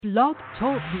Blog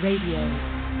Talk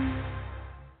Radio.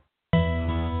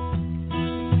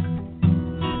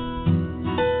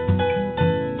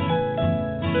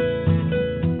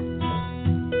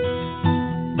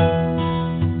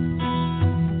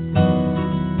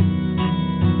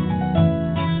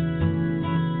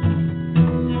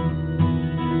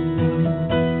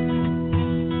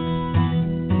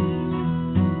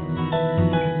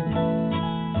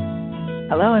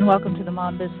 Hello and welcome to the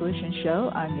Mom Biz Solutions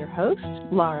Show. I'm your host,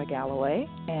 Laura Galloway,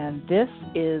 and this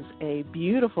is a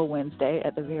beautiful Wednesday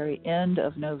at the very end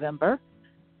of November.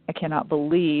 I cannot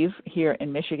believe here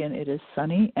in Michigan it is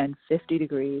sunny and 50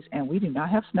 degrees, and we do not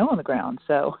have snow on the ground.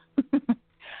 So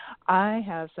I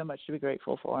have so much to be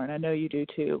grateful for, and I know you do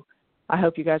too. I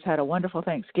hope you guys had a wonderful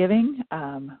Thanksgiving.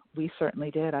 We certainly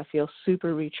did. I feel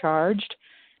super recharged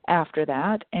after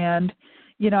that, and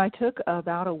you know, I took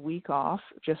about a week off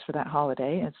just for that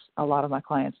holiday, as a lot of my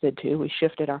clients did too. We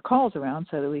shifted our calls around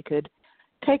so that we could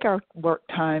take our work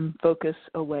time focus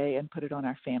away and put it on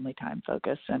our family time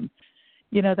focus. And,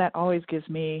 you know, that always gives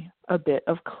me a bit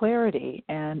of clarity,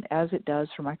 and as it does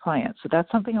for my clients. So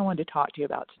that's something I wanted to talk to you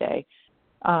about today.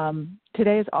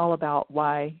 Today is all about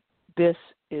why this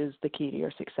is the key to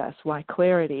your success, why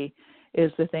clarity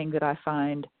is the thing that I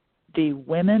find the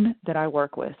women that I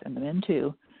work with, and the men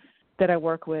too, that I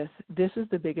work with, this is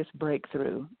the biggest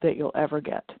breakthrough that you'll ever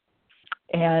get.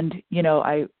 And, you know,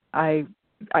 I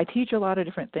teach a lot of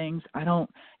different things.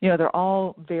 They're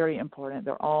all very important.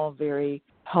 They're all very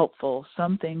helpful.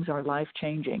 Some things are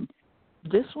life-changing.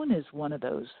 This one is one of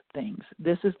those things.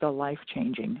 This is the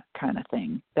life-changing kind of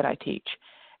thing that I teach.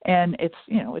 And it's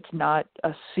not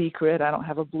a secret. I don't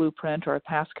have a blueprint or a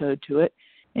passcode to it.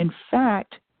 In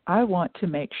fact, I want to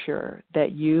make sure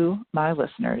that you, my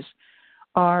listeners,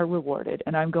 are rewarded,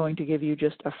 and I'm going to give you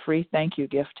just a free thank you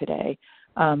gift today.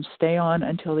 Stay on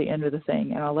until the end of the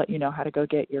thing, and I'll let you know how to go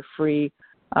get your free,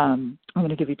 I'm going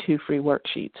to give you 2 free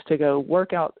worksheets to go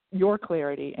work out your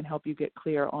clarity and help you get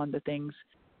clear on the things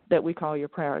that we call your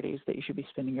priorities that you should be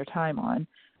spending your time on.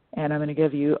 And I'm going to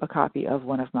give you a copy of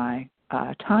one of my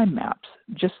time maps,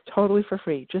 just totally for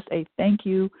free, just a thank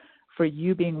you for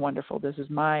you being wonderful. This is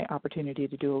my opportunity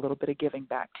to do a little bit of giving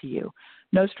back to you.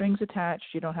 No strings attached.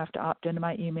 You don't have to opt into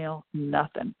my email,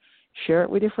 nothing. Share it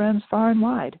with your friends far and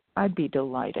wide. I'd be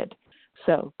delighted.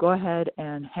 So go ahead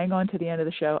and hang on to the end of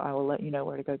the show. I will let you know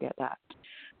where to go get that.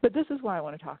 But this is why I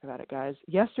want to talk about it, guys.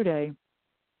 Yesterday,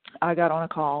 I got on a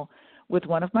call with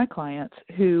one of my clients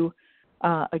who,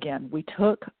 again,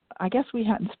 I guess we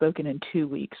hadn't spoken in 2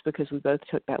 weeks because we both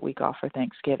took that week off for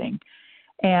Thanksgiving.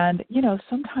 And, you know,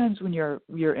 sometimes when you're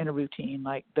in a routine,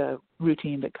 like the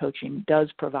routine that coaching does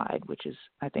provide, which is,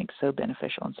 I think, so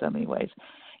beneficial in so many ways,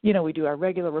 you know, we do our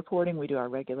regular reporting, we do our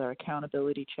regular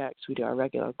accountability checks, we do our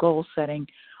regular goal setting,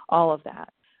 all of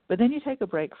that. But then you take a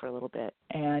break for a little bit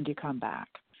and you come back,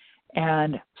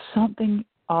 and something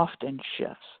often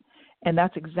shifts. And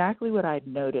that's exactly what I'd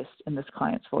noticed in this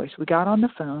client's voice. We got on the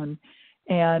phone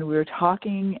and we were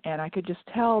talking, and I could just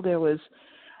tell there was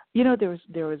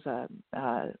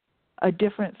a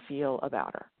different feel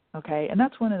about her, okay? And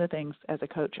that's one of the things as a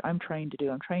coach I'm trained to do.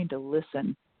 I'm trained to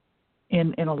listen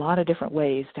in a lot of different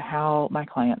ways to how my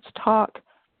clients talk,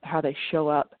 how they show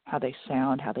up, how they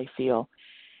sound, how they feel.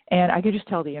 And I could just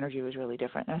tell the energy was really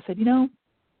different. And I said,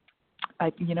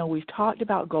 we've talked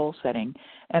about goal setting,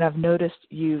 and I've noticed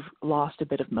you've lost a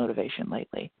bit of motivation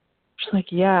lately. She's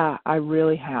like, yeah, I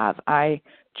really have. I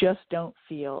just don't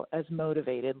feel as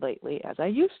motivated lately as I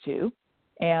used to,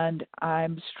 and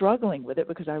I'm struggling with it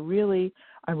because I'm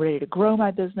ready to grow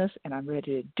my business, and I'm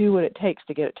ready to do what it takes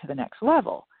to get it to the next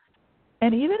level.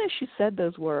 And even as she said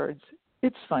those words,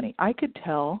 it's funny. I could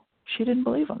tell she didn't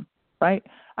believe them, right?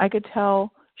 I could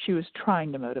tell she was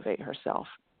trying to motivate herself,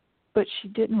 but she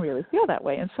didn't really feel that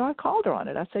way. And so I called her on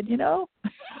it. I said,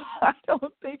 I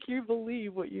don't think you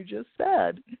believe what you just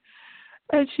said.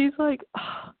 And she's like,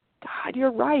 oh, God,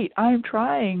 you're right. I am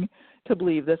trying to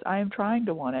believe this. I am trying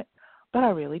to want it, but I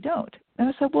really don't. And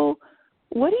I said, well,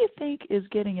 what do you think is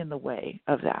getting in the way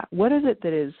of that? What is it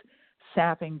that is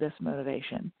sapping this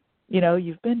motivation? You know,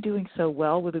 you've been doing so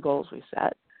well with the goals we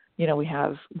set. You know, we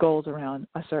have goals around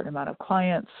a certain amount of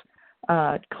client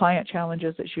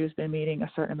challenges that she has been meeting,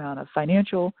 a certain amount of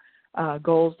financial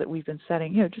goals that we've been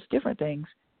setting, just different things.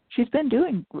 She's been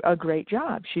doing a great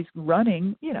job. She's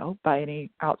running, by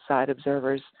any outside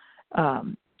observer's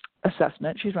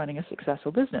assessment, she's running a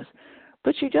successful business.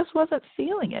 But she just wasn't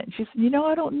feeling it. She said,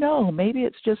 I don't know. Maybe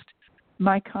it's just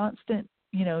my constant,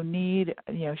 need.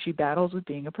 She battles with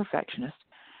being a perfectionist.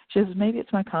 She says, maybe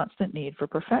it's my constant need for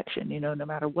perfection. No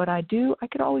matter what I do, I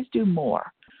could always do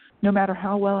more. No matter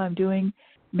how well I'm doing,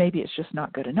 maybe it's just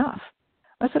not good enough.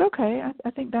 I said, okay,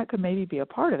 I think that could maybe be a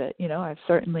part of it. I've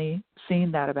certainly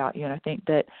seen that about you, and I think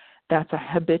that that's a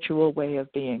habitual way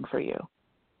of being for you.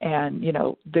 And,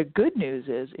 the good news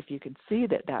is if you can see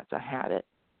that that's a habit,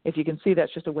 if you can see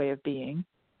that's just a way of being,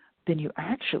 then you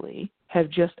actually have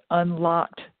just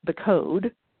unlocked the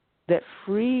code that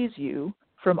frees you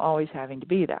from always having to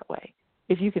be that way.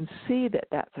 If you can see that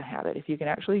that's a habit, if you can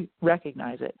actually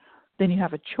recognize it, then you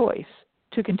have a choice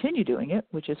to continue doing it,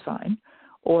 which is fine,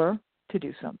 or to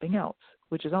do something else,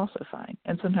 which is also fine,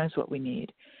 and sometimes what we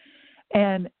need.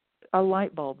 And a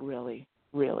light bulb really,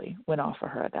 really went off for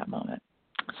her at that moment.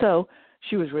 So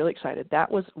she was really excited. That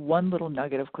was one little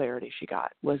nugget of clarity she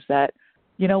got, was that,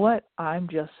 you know what, I'm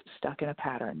just stuck in a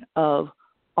pattern of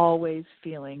always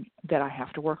feeling that I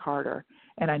have to work harder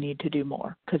and I need to do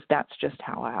more, because that's just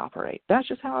how I operate. That's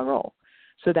just how I roll.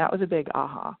 So that was a big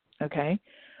aha, okay?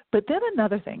 But then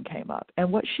another thing came up,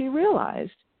 and what she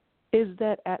realized is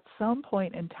that at some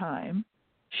point in time,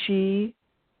 she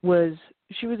was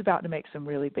about to make some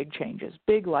really big changes,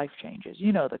 big life changes,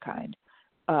 the kind.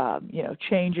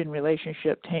 Change in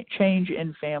relationship, change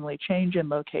in family, change in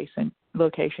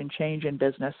location, change in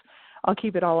business. I'll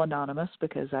keep it all anonymous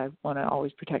because I want to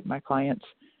always protect my clients'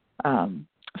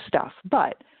 stuff.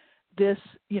 But this,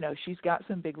 she's got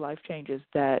some big life changes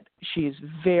that she's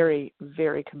very,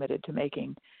 very committed to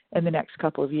making in the next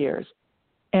couple of years.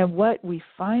 And what we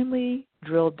finally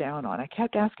drilled down on, I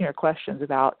kept asking her questions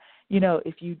about,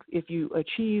 if you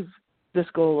achieve this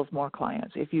goal of more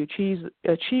clients, if you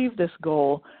achieve this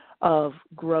goal of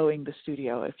growing the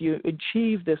studio, if you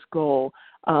achieve this goal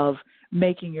of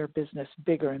making your business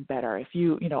bigger and better, if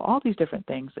you all these different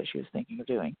things that she was thinking of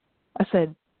doing, I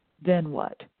said, then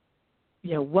what?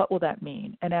 What will that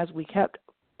mean? And as we kept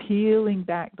peeling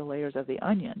back the layers of the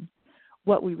onion,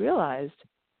 what we realized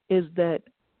is that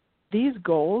these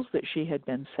goals that she had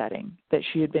been setting, that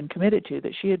she had been committed to,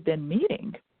 that she had been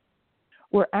meeting,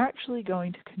 were actually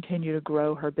going to continue to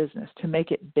grow her business, to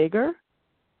make it bigger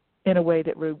in a way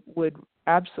that would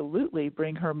absolutely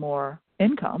bring her more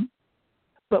income,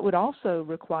 but would also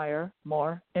require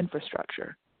more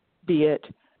infrastructure, be it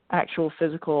actual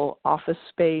physical office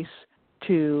space,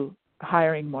 to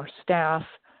hiring more staff,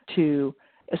 to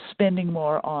spending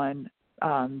more on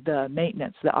the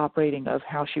maintenance, the operating of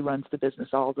how she runs the business,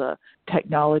 all the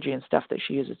technology and stuff that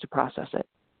she uses to process it.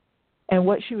 And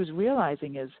what she was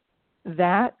realizing is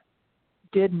that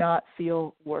did not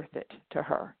feel worth it to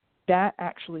her. That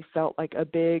actually felt like a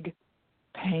big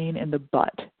pain in the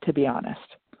butt, to be honest.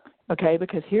 Okay,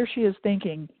 because here she is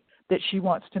thinking that she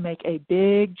wants to make a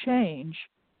big change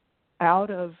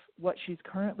out of what she's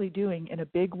currently doing in a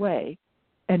big way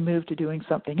and move to doing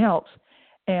something else.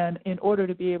 And in order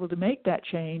to be able to make that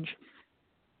change,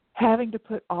 having to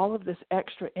put all of this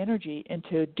extra energy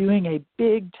into doing a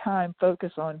big-time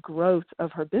focus on growth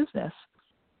of her business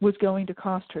was going to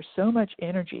cost her so much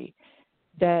energy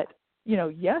that,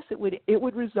 yes, it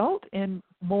would result in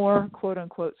more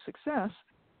quote-unquote success,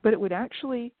 but it would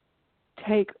actually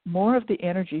take more of the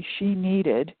energy she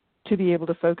needed to be able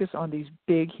to focus on these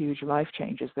big, huge life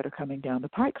changes that are coming down the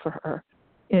pike for her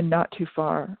in not too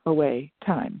far away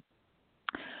time.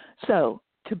 So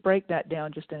to break that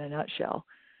down just in a nutshell,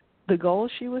 the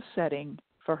goals she was setting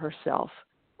for herself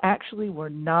actually were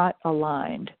not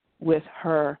aligned with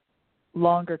her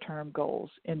longer-term goals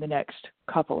in the next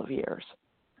couple of years.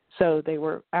 So they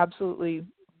were absolutely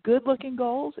good-looking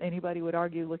goals. Anybody would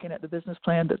argue, looking at the business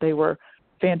plan, that they were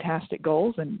fantastic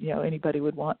goals, and anybody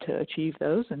would want to achieve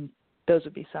those, and those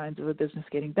would be signs of a business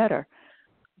getting better.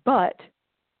 But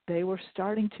they were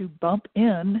starting to bump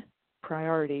in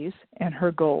priorities and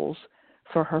her goals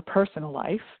for her personal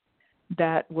life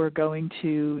that were going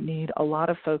to need a lot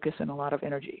of focus and a lot of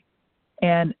energy.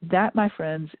 And that, my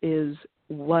friends, is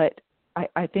what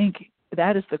I think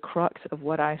that is the crux of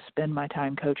what I spend my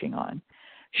time coaching on.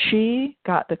 She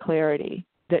got the clarity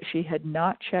that she had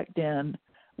not checked in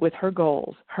with her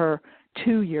goals, her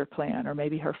 2-year plan or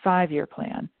maybe her 5-year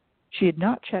plan. She had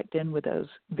not checked in with those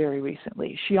very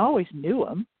recently. She always knew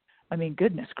them. I mean,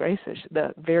 goodness gracious,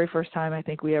 the very first time I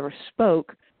think we ever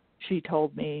spoke, she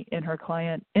told me in her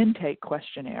client intake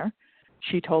questionnaire,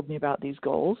 she told me about these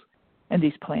goals and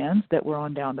these plans that were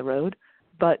on down the road.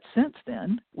 But since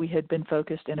then, we had been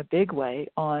focused in a big way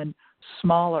on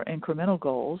smaller incremental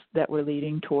goals that were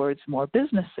leading towards more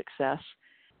business success.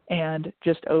 And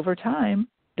just over time,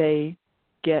 they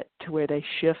get to where they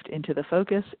shift into the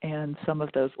focus, and some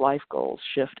of those life goals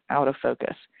shift out of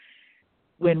focus.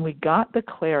 When we got the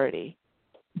clarity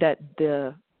that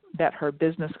her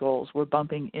business goals were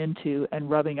bumping into and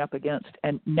rubbing up against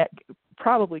and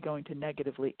probably going to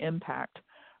negatively impact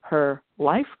her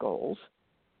life goals,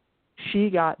 she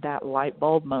got that light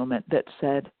bulb moment that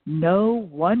said, no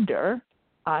wonder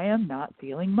I am not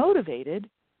feeling motivated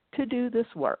to do this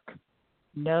work.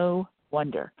 No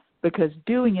wonder, because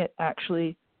doing it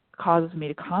actually causes me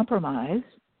to compromise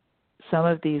some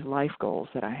of these life goals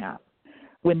that I have.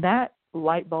 When that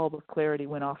light bulb of clarity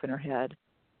went off in her head,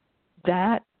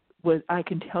 that was, I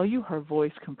can tell you, her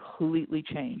voice completely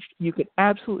changed. You could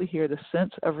absolutely hear the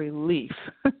sense of relief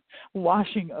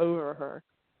washing over her,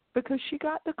 because she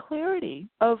got the clarity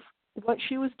of what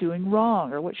she was doing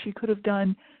wrong or what she could have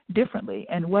done differently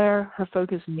and where her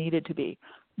focus needed to be.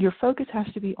 Your focus has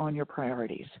to be on your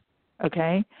priorities,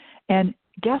 okay? And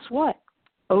guess what?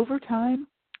 Over time,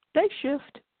 they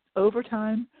shift. Over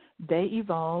time, they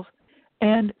evolve.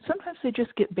 And sometimes they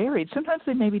just get buried. Sometimes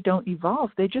they maybe don't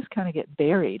evolve. They just kind of get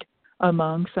buried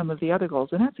among some of the other goals.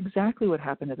 And that's exactly what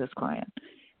happened to this client.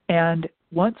 And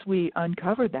once we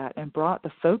uncovered that and brought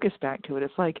the focus back to it,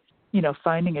 it's like, you know,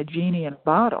 finding a genie in a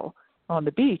bottle on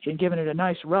the beach and giving it a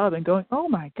nice rub and going, oh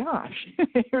my gosh,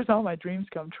 here's all my dreams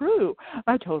come true.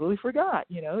 I totally forgot,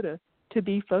 you know, to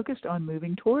be focused on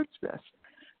moving towards this.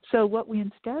 So what we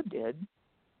instead did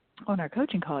on our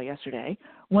coaching call yesterday,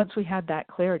 once we had that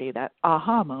clarity, that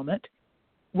aha moment,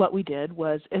 what we did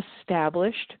was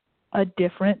established a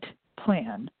different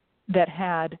plan that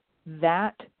had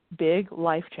that big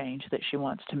life change that she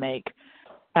wants to make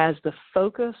as the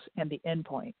focus and the end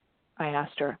point. I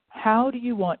asked her, how do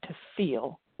you want to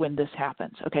feel when this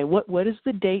happens? Okay, what is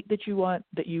the date that you want,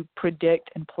 that you predict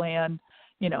and plan?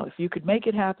 You know, if you could make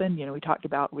it happen, you know, we talked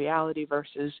about reality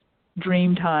versus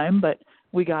dream time, but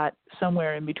we got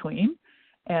somewhere in between.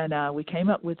 And we came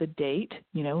up with a date.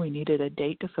 You know, we needed a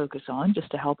date to focus on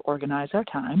just to help organize our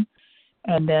time.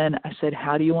 And then I said,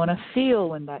 how do you want to feel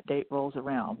when that date rolls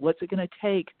around? What's it going to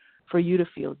take for you to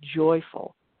feel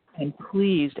joyful and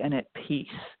pleased and at peace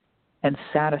and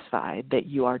satisfied that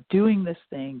you are doing this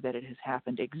thing, that it has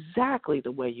happened exactly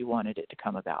the way you wanted it to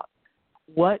come about?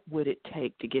 What would it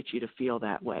take to get you to feel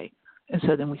that way? And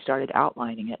so then we started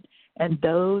outlining it. And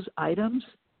those items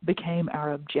became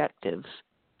our objectives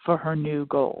for her new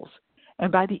goals.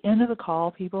 And by the end of the call,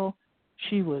 people,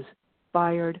 she was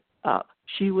fired up.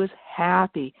 She was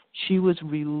happy. She was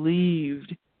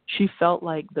relieved. She felt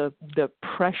like the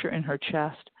pressure in her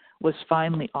chest was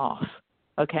finally off,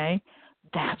 okay?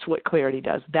 That's what clarity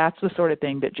does. That's the sort of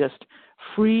thing that just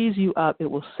frees you up. It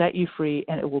will set you free,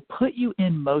 and it will put you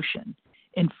in motion,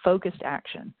 in focused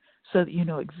action, so that you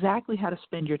know exactly how to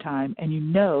spend your time, and you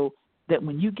know that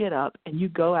when you get up and you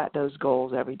go at those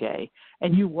goals every day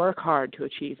and you work hard to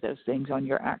achieve those things on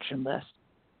your action list,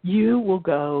 you will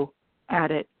go at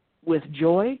it with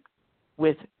joy,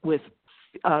 with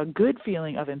a good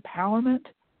feeling of empowerment,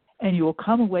 and you will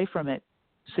come away from it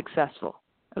successful,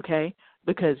 okay?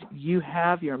 Because you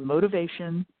have your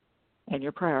motivation and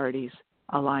your priorities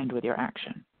aligned with your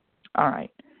action. All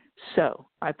right, so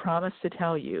I promised to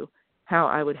tell you how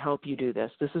I would help you do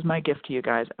this. This is my gift to you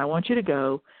guys. I want you to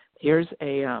go. Here's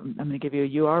I'm going to give you a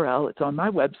URL. It's on my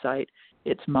website.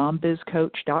 It's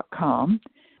mombizcoach.com,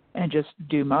 and just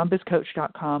do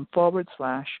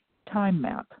mombizcoach.com/time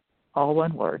map, all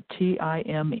one word,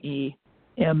 TIMEMAP.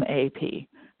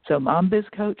 So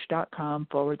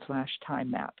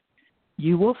mombizcoach.com/time map.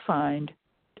 You will find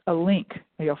a link.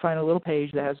 You'll find a little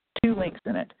page that has 2 links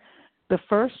in it. The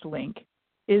first link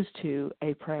is to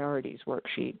a priorities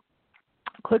worksheet.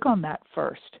 Click on that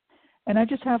first. And I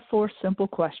just have 4 simple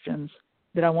questions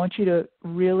that I want you to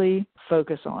really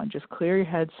focus on. Just clear your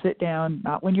head, sit down,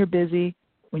 not when you're busy,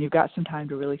 when you've got some time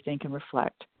to really think and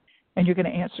reflect. And you're going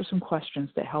to answer some questions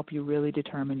that help you really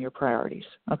determine your priorities,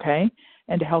 okay?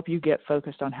 And to help you get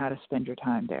focused on how to spend your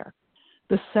time there.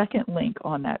 The second link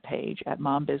on that page at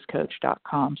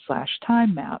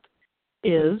mombizcoach.com/time map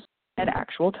is an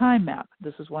actual time map.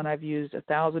 This is one I've used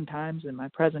 1,000 times in my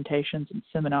presentations and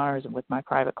seminars and with my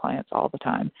private clients all the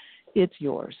time. It's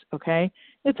yours, okay?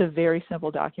 It's a very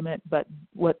simple document, but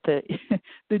what the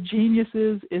genius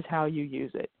is how you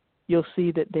use it. You'll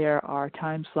see that there are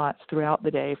time slots throughout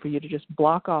the day for you to just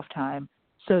block off time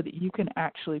so that you can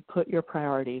actually put your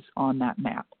priorities on that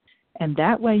map. And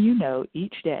that way you know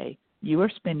each day you are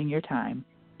spending your time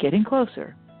getting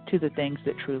closer to the things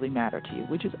that truly matter to you,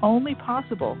 which is only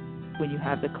possible when you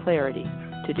have the clarity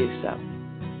to do so.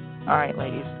 All right,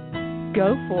 ladies,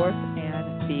 go forth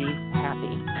and be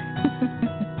happy.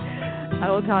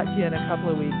 I will talk to you in a couple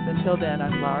of weeks. Until then,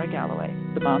 I'm Laura Galloway,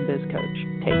 the Mom Biz Coach.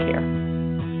 Take care.